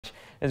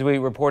As we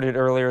reported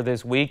earlier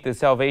this week, the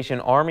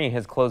Salvation Army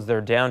has closed their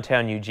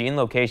downtown Eugene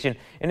location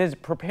and is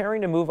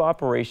preparing to move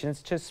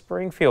operations to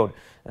Springfield.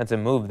 That's a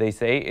move they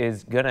say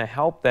is going to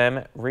help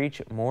them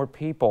reach more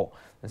people.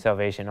 The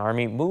Salvation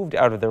Army moved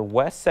out of their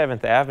West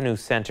 7th Avenue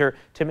Center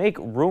to make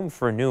room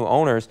for new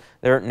owners.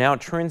 They're now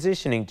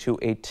transitioning to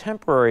a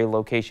temporary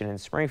location in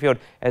Springfield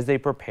as they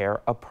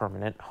prepare a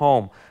permanent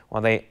home.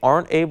 While they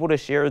aren't able to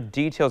share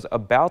details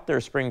about their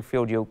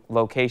Springfield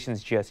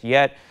locations just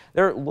yet,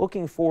 they're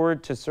looking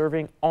forward to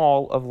serving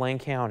all of Lane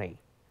County.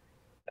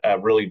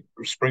 Really,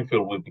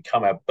 Springfield will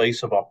become our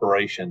base of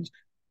operations,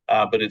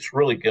 but it's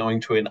really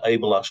going to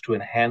enable us to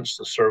enhance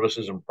the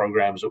services and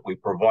programs that we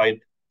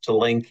provide to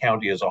Lane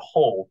County as a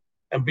whole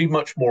and be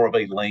much more of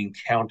a Lane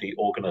County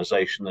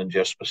organization than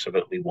just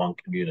specifically one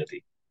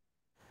community.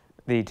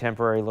 The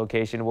temporary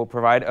location will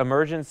provide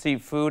emergency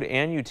food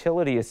and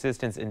utility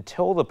assistance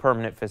until the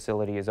permanent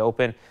facility is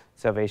open.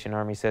 Salvation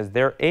Army says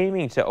they're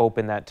aiming to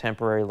open that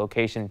temporary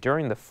location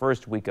during the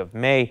first week of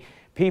May.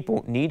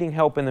 People needing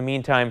help in the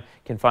meantime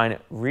can find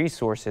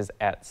resources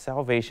at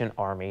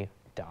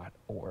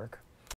salvationarmy.org.